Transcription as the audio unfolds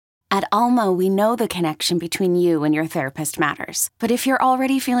At Alma, we know the connection between you and your therapist matters. But if you're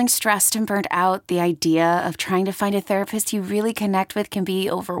already feeling stressed and burnt out, the idea of trying to find a therapist you really connect with can be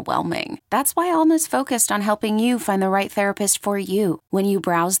overwhelming. That's why Alma's focused on helping you find the right therapist for you. When you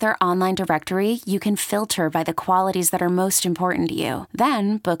browse their online directory, you can filter by the qualities that are most important to you.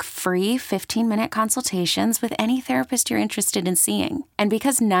 Then book free 15-minute consultations with any therapist you're interested in seeing. And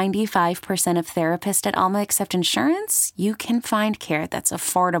because 95% of therapists at Alma accept insurance, you can find care that's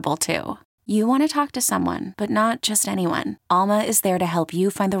affordable too. You want to talk to someone, but not just anyone. Alma is there to help you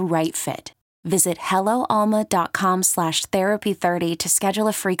find the right fit. Visit helloalma.com/therapy30 to schedule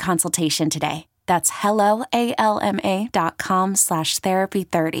a free consultation today. That's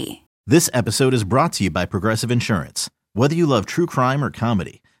helloalma.com/therapy30. This episode is brought to you by Progressive Insurance. Whether you love true crime or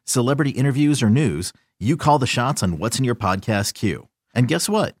comedy, celebrity interviews or news, you call the shots on what's in your podcast queue. And guess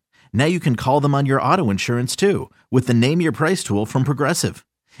what? Now you can call them on your auto insurance too with the Name Your Price tool from Progressive.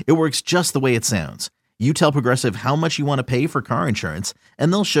 It works just the way it sounds. You tell Progressive how much you want to pay for car insurance,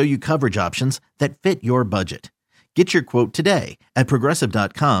 and they'll show you coverage options that fit your budget. Get your quote today at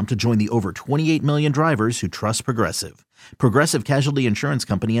Progressive.com to join the over 28 million drivers who trust Progressive. Progressive Casualty Insurance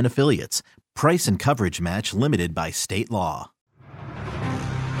Company and Affiliates. Price and coverage match limited by state law.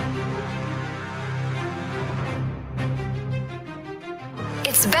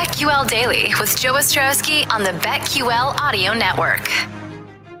 It's BetQL Daily with Joe Ostrowski on the BetQL Audio Network.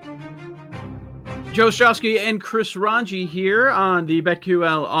 Joe Ostrowski and Chris Ranji here on the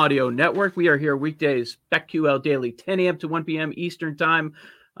BetQL Audio Network. We are here weekdays, BetQL Daily, 10 a.m. to 1 p.m. Eastern Time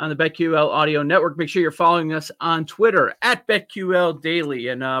on the BetQL Audio Network. Make sure you're following us on Twitter at BetQL Daily.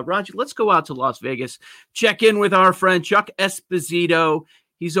 And Ranji, let's go out to Las Vegas, check in with our friend Chuck Esposito.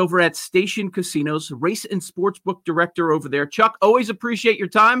 He's over at Station Casinos, race and sportsbook director over there. Chuck, always appreciate your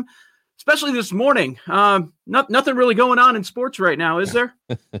time, especially this morning. Nothing really going on in sports right now, is there?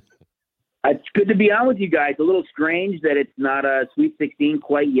 It's good to be on with you guys. A little strange that it's not a Sweet 16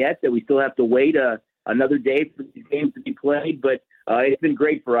 quite yet, that we still have to wait another day for these games to be played. But it's been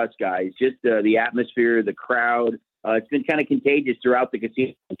great for us guys. Just the atmosphere, the crowd. It's been kind of contagious throughout the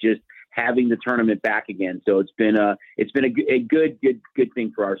casino, just having the tournament back again. So it's been a good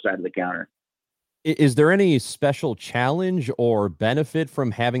thing for our side of the counter. Is there any special challenge or benefit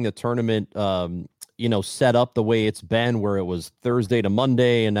from having the tournament set up the way it's been, where it was Thursday to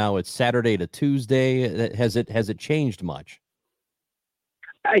Monday and now it's Saturday to Tuesday? Has it changed much?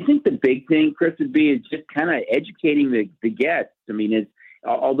 I think the big thing, Chris, would be is just kind of educating the guests. I mean,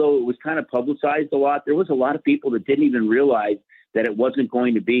 although it was kind of publicized a lot, there was a lot of people that didn't even realize that it wasn't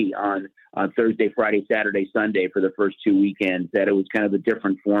going to be on Thursday, Friday, Saturday, Sunday for the first two weekends, that it was kind of a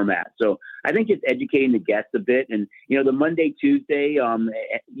different format. So I think it's educating the guests a bit. And, the Monday, Tuesday,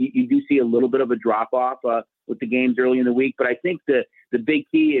 you do see a little bit of a drop-off with the games early in the week. But I think the big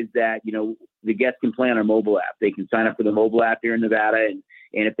key is that, the guests can play on our mobile app. They can sign up for the mobile app here in Nevada. And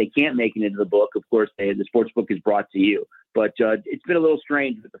if they can't make it into the book, of course, the sports book is brought to you. But it's been a little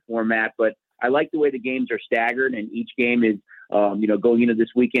strange with the format. But I like the way the games are staggered, and each game is, going into this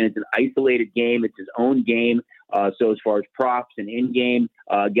weekend, it's an isolated game. It's his own game. So as far as props and in-game,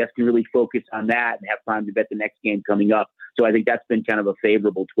 guests can really focus on that and have time to bet the next game coming up. So I think that's been kind of a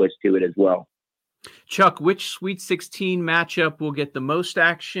favorable twist to it as well. Chuck, which Sweet 16 matchup will get the most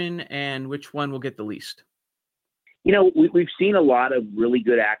action and which one will get the least? We've seen a lot of really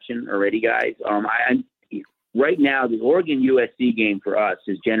good action already, guys. Right now, the Oregon-USC game for us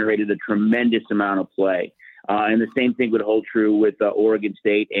has generated a tremendous amount of play. And the same thing would hold true with Oregon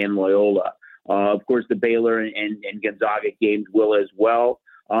State and Loyola. Of course, the Baylor and Gonzaga games will as well.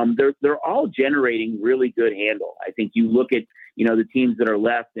 They're all generating really good handle. I think you look at, the teams that are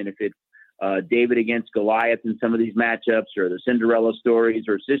left, and if it's David against Goliath in some of these matchups, or the Cinderella stories,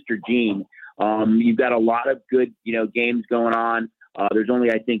 or Sister Jean, you've got a lot of good, games going on. There's only,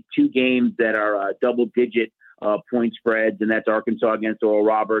 I think, two games that are double-digit point spreads, and that's Arkansas against Oral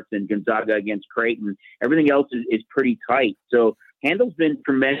Roberts and Gonzaga against Creighton. Everything else is pretty tight. So handle's been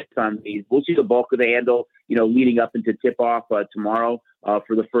tremendous on these. We'll see the bulk of the handle, leading up into tip-off tomorrow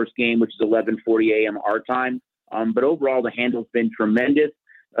for the first game, which is 11:40 a.m. our time. But overall, the handle's been tremendous.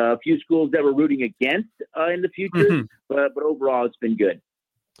 A few schools that we're rooting against in the future, but overall, it's been good.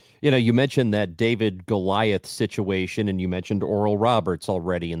 You mentioned that David Goliath situation, and you mentioned Oral Roberts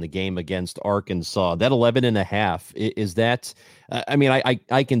already in the game against Arkansas. That 11.5, is that,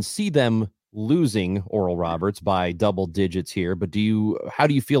 I can see them losing Oral Roberts by double digits here, but how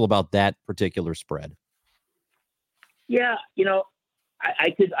do you feel about that particular spread? Yeah,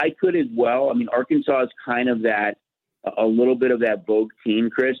 I could as well. Arkansas is kind of a little bit of that Vogue team,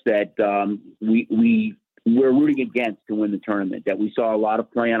 Chris, that we we're rooting against to win the tournament. That we saw a lot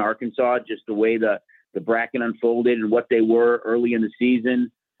of play on Arkansas, just the way the bracket unfolded and what they were early in the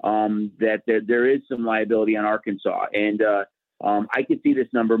season. That there is some liability on Arkansas, and I could see this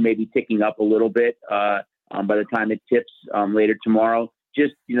number maybe ticking up a little bit by the time it tips later tomorrow.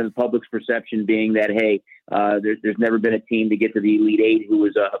 Just, the public's perception being that, hey, there's never been a team to get to the Elite Eight who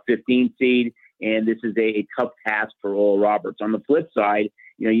was a 15 seed, and this is a tough task for Oral Roberts. On the flip side,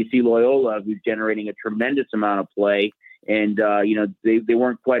 you see Loyola, who's generating a tremendous amount of play, and, they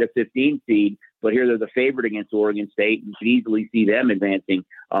weren't quite a 15 seed, but here they're the favorite against Oregon State, and you could easily see them advancing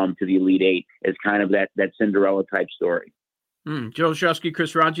to the Elite Eight as kind of that Cinderella type story. Joe Ostrowski,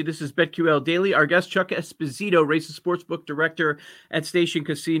 Chris Ranji, this is BetQL Daily. Our guest, Chuck Esposito, Races Sportsbook Director at Station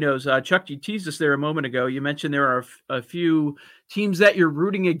Casinos. Chuck, you teased us there a moment ago. You mentioned there are a few teams that you're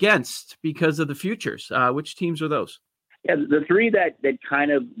rooting against because of the futures. Which teams are those? Yeah, the three that kind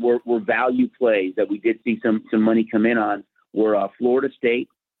of were value plays that we did see some money come in on were Florida State,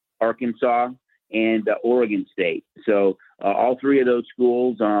 Arkansas, and Oregon State. So all three of those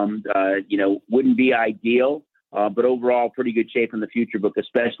schools, wouldn't be ideal. But overall, pretty good shape in the future book,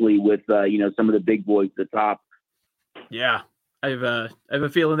 especially with some of the big boys at the top. Yeah, I have a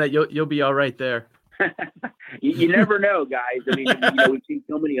feeling that you'll be all right there. you never know, guys. I mean, we've seen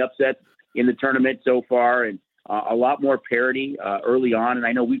so many upsets in the tournament so far, and a lot more parity early on. And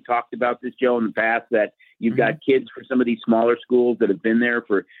I know we've talked about this, Joe, in the past, that you've got kids for some of these smaller schools that have been there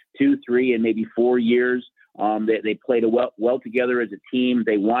for 2, 3, and maybe 4 years. They played well together as a team.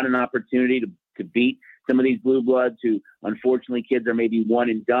 They want an opportunity to beat some of these blue bloods who, unfortunately, kids are maybe one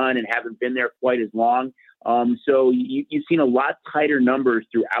and done and haven't been there quite as long. So you've seen a lot tighter numbers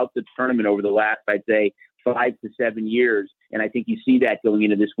throughout the tournament over the last, I'd say, 5 to 7 years. And I think you see that going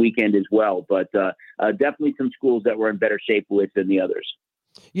into this weekend as well. But definitely some schools that were in better shape with than the others.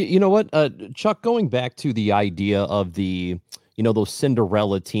 You know what, Chuck, going back to the idea of the, those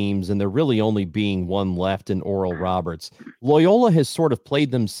Cinderella teams, and there really only being one left in Oral Roberts, Loyola has sort of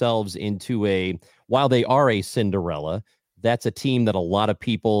played themselves into while they are a Cinderella, that's a team that a lot of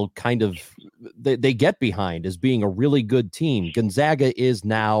people kind of, they get behind as being a really good team. Gonzaga is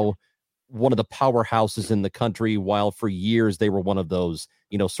now one of the powerhouses in the country, while for years they were one of those,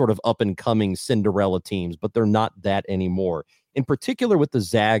 sort of up and coming Cinderella teams, but they're not that anymore. In particular with the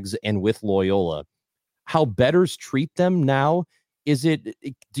Zags and with Loyola, how bettors treat them now, do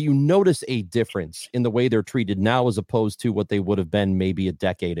you notice a difference in the way they're treated now as opposed to what they would have been maybe a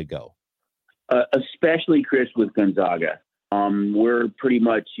decade ago? Especially, Chris, with Gonzaga. We're pretty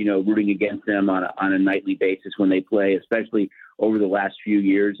much, rooting against them on a nightly basis when they play, especially over the last few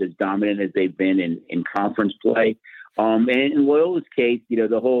years, as dominant as they've been in conference play. And in Loyola's case,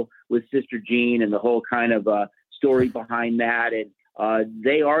 the whole with Sister Jean and the whole kind of story behind that. And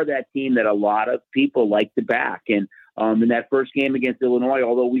they are that team that a lot of people like to back. And in that first game against Illinois,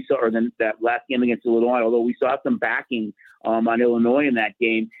 that last game against Illinois, although we saw some backing on Illinois in that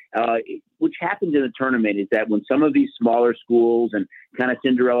game, which happens in the tournament is that when some of these smaller schools and kind of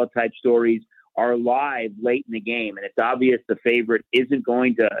Cinderella type stories are live late in the game, and it's obvious the favorite isn't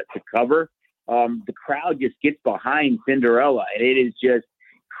going to cover, the crowd just gets behind Cinderella, and it is just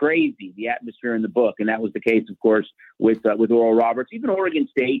crazy, the atmosphere in the book. And that was the case, of course, with Oral Roberts, even Oregon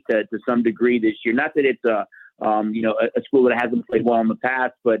State to some degree this year. Not that it's a school that hasn't played well in the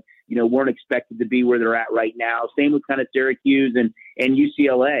past, but, weren't expected to be where they're at right now. Same with kind of Syracuse and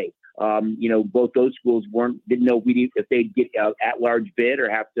UCLA. Both those schools didn't know if they'd get at-large bid or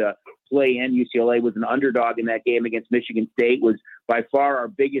have to play in. UCLA was an underdog in that game against Michigan State, was by far our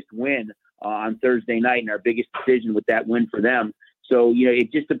biggest win on Thursday night and our biggest decision with that win for them. So,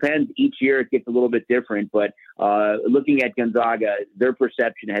 it just depends. Each year it gets a little bit different, but looking at Gonzaga, their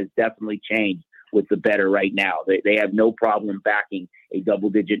perception has definitely changed with the better right now. They have no problem backing a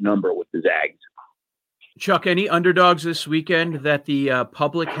double-digit number with the Zags. Chuck, any underdogs this weekend that the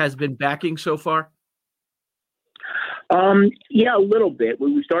public has been backing so far? Yeah, a little bit.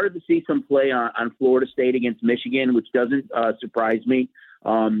 We started to see some play on Florida State against Michigan, which doesn't surprise me.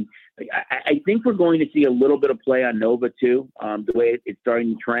 I think we're going to see a little bit of play on Nova too. The way it's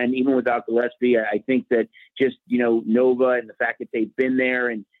starting to trend, even without Gillespie, I think that just, Nova and the fact that they've been there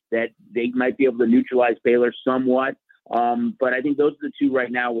and that they might be able to neutralize Baylor somewhat. But I think those are the two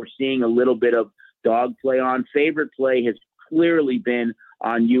right now we're seeing a little bit of dog play on. Favorite play has clearly been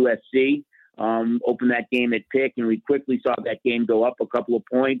on USC. Opened that game at pick, and we quickly saw that game go up a couple of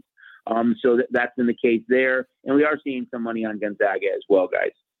points. So that's in the case there. And we are seeing some money on Gonzaga as well,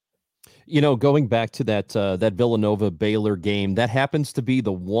 guys. Going back to that Villanova-Baylor game, that happens to be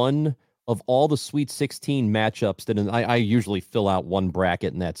the one of all the Sweet 16 matchups that I usually fill out one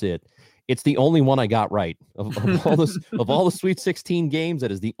bracket and that's it. It's the only one I got right of all the Sweet 16 games.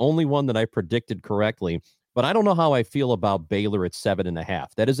 That is the only one that I predicted correctly. But I don't know how I feel about Baylor at 7.5.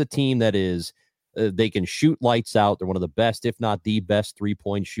 That is a team that is they can shoot lights out. They're one of the best, if not the best,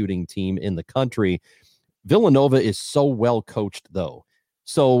 3-point shooting team in the country. Villanova is so well coached, though.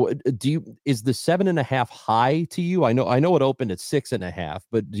 So is the 7.5 high to you? I know it opened at 6.5,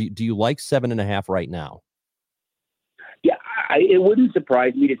 but do you like 7.5 right now? Yeah, it wouldn't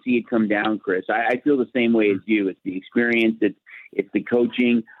surprise me to see it come down, Chris. I feel the same way as you. It's the experience. It's the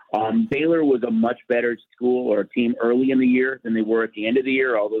coaching. Baylor was a much better school or team early in the year than they were at the end of the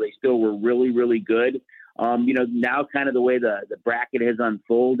year, although they still were really, really good. Now kind of the way the bracket has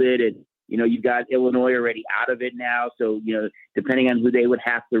unfolded, and, you've got Illinois already out of it now. So, depending on who they would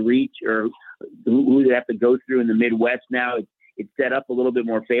have to reach or who they have to go through in the Midwest now, it's set up a little bit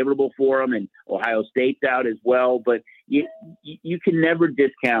more favorable for them, and Ohio State's out as well. But you can never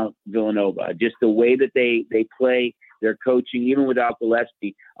discount Villanova, just the way that they play, their coaching, even without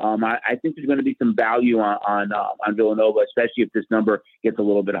Gillespie. I think there's going to be some value on Villanova, especially if this number gets a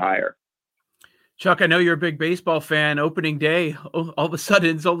little bit higher. Chuck, I know you're a big baseball fan. Opening day, all of a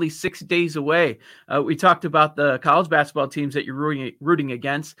sudden, it's only 6 days away. We talked about the college basketball teams that you're rooting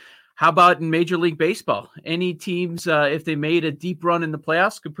against. How about in Major League Baseball? Any teams, if they made a deep run in the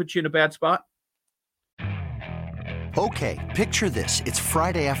playoffs, could put you in a bad spot? Okay, picture this. It's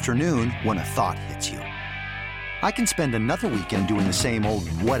Friday afternoon when a thought hits you. I can spend another weekend doing the same old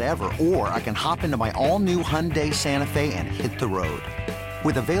whatever, or I can hop into my all-new Hyundai Santa Fe and hit the road.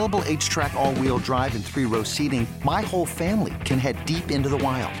 With available H-Track all-wheel drive and 3-row seating, my whole family can head deep into the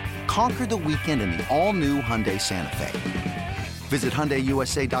wild. Conquer the weekend in the all-new Hyundai Santa Fe. Visit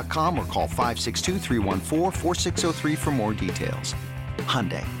HyundaiUSA.com or call 562-314-4603 for more details.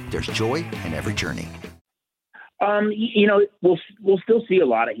 Hyundai, there's joy in every journey. We'll still see a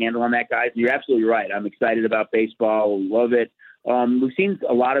lot of handle on that, guys. You're absolutely right. I'm excited about baseball. We love it. We've seen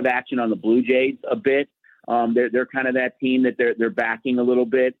a lot of action on the Blue Jays a bit. They're kind of that team that they're backing a little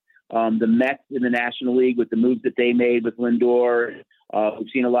bit. The Mets in the National League with the moves that they made with Lindor. We've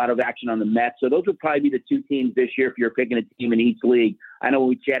seen a lot of action on the Mets. So those would probably be the two teams this year if you're picking a team in each league. I know when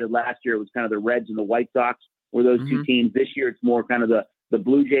we chatted last year, it was kind of the Reds and the White Sox were those two teams. This year, it's more kind of the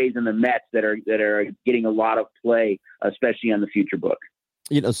Blue Jays and the Mets that are getting a lot of play, especially on the future book.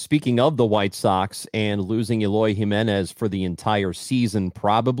 Speaking of the White Sox and losing Eloy Jimenez for the entire season,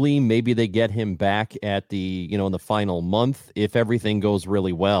 probably maybe they get him back at the, in the final month if everything goes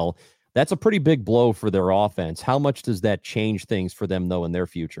really well. That's a pretty big blow for their offense. How much does that change things for them, though, in their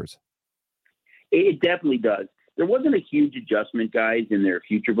futures? It definitely does. There wasn't a huge adjustment, guys, in their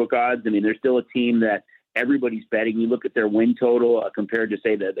future book odds. I mean, they're still a team that everybody's betting. You look at their win total compared to,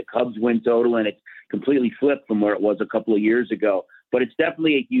 say, the Cubs win total, and it's completely flipped from where it was a couple of years ago. But it's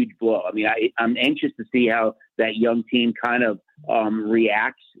definitely a huge blow. I mean, I'm anxious to see how that young team kind of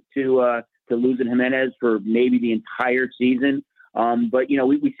reacts to losing Jimenez for maybe the entire season. But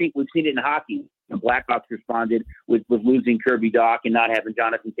we've seen it in hockey. The Blackhawks responded with losing Kirby Dach and not having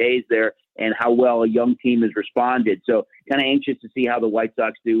Jonathan Toews there, and how well a young team has responded. So kind of anxious to see how the White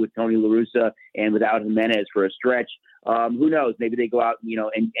Sox do with Tony La Russa and without Jimenez for a stretch. Who knows? Maybe they go out,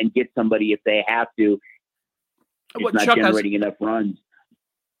 and get somebody if they have to. It's not generating enough runs.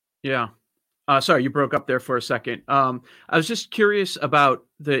 Yeah. Sorry, you broke up there for a second. I was just curious about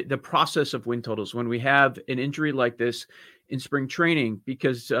the process of win totals when we have an injury like this in spring training,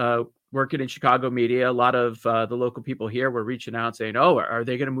 because working in Chicago media, a lot of the local people here were reaching out saying, "Oh, are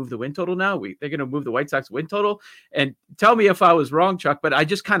they going to move the win total now? They're going to move the White Sox win total?" And tell me if I was wrong, Chuck, but I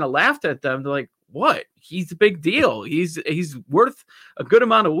just kind of laughed at them. They're like, "What? He's a big deal. He's worth a good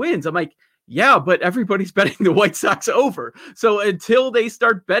amount of wins." I'm like, yeah, but everybody's betting the White Sox over. So until they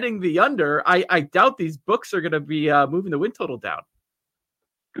start betting the under, I doubt these books are going to be moving the win total down.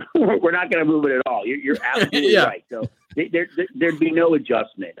 We're not going to move it at all. You're absolutely right. So there'd be no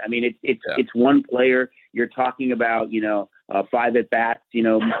adjustment. I mean, it's one player. You're talking about 5 at bats,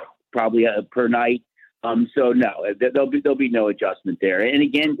 probably per night. So no, there'll be no adjustment there. And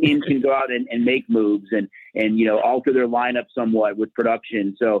again, teams can go out and make moves and alter their lineup somewhat with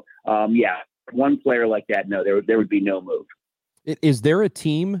production. So one player like that, no, there would be no move. Is there a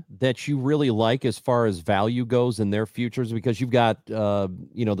team that you really like as far as value goes in their futures? Because you've got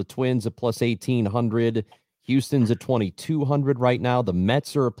the Twins at plus 1,800, Houston's at 2,200 right now. The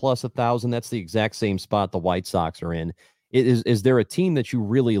Mets are at plus 1,000. That's the exact same spot the White Sox are in. Is there a team that you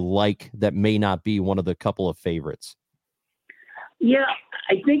really like that may not be one of the couple of favorites? Yeah,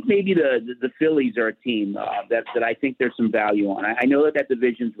 I think maybe the Phillies are a team that I think there's some value on. I know that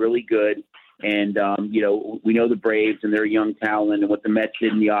division's really good. And, we know the Braves and their young talent and what the Mets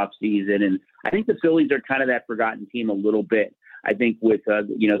did in the offseason. And I think the Phillies are kind of that forgotten team a little bit. I think with,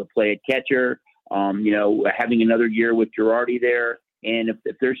 the play at catcher, having another year with Girardi there, and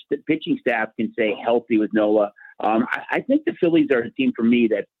if their pitching staff can stay healthy with Nola, I think the Phillies are a team for me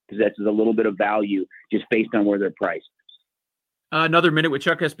that possesses a little bit of value just based on where they're priced. Another minute with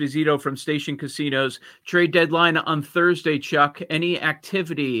Chuck Esposito from Station Casinos. Trade deadline on Thursday, Chuck. Any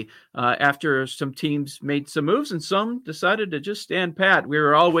activity after some teams made some moves and some decided to just stand pat? We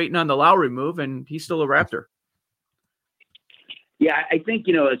were all waiting on the Lowry move, and he's still a Raptor. Yeah, I think,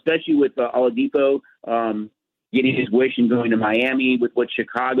 especially with Oladipo getting his wish and going to Miami, with what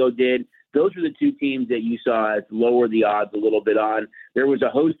Chicago did, those were the two teams that you saw lower the odds a little bit on. There was a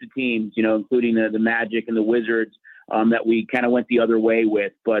host of teams, including the Magic and the Wizards, that we kind of went the other way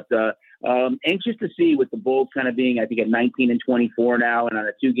with. But anxious to see with the Bulls kind of being, I think, at 19-24 now and on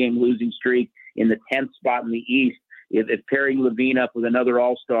a 2-game losing streak in the 10th spot in the East, if pairing Levine up with another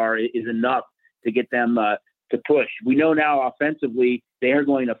All-Star is enough to get them to push. We know now offensively they are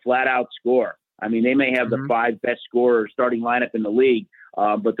going to flat out score. I mean, they may have the 5 best scorers starting lineup in the league,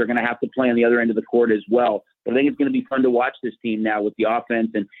 but they're going to have to play on the other end of the court as well. But I think it's going to be fun to watch this team now with the offense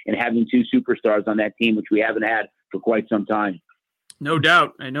and having 2 superstars on that team, which we haven't had for quite some time. No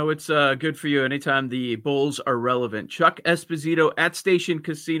doubt. I know it's good for you anytime the Bulls are relevant. Chuck Esposito at Station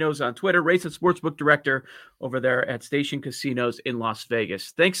Casinos on Twitter, race and sportsbook director over there at Station Casinos in Las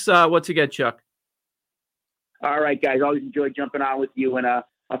Vegas. Thanks once again, Chuck. All right, guys. Always enjoy jumping on with you, and I'll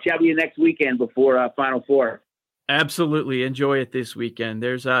chat with you next weekend before Final Four. Absolutely. Enjoy it this weekend.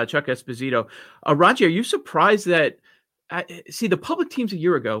 There's Chuck Esposito. Raji, are you surprised that the public teams a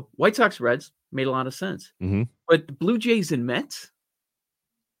year ago, White Sox, Reds, made a lot of sense. Mm-hmm. But the Blue Jays and Mets?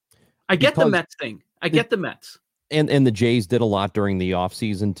 I get the Mets thing. I get the Mets. And the Jays did a lot during the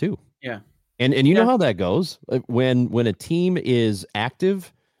offseason too. Yeah. And you know how that goes. When a team is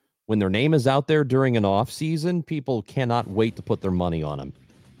active, when their name is out there during an offseason, people cannot wait to put their money on them.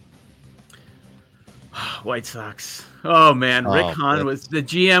 White Sox. Oh, man. Rick Hahn was the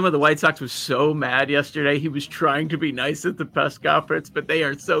GM of the White Sox was so mad yesterday. He was trying to be nice at the press conference, but they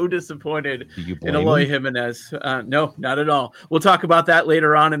are so disappointed in Eloy Jimenez. No, not at all. We'll talk about that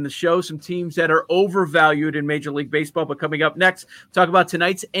later on in the show. Some teams that are overvalued in Major League Baseball, but coming up next, talk about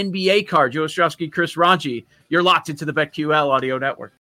tonight's NBA card. Joe Ostrowski, Chris Ranji. You're locked into the BetQL Audio Network.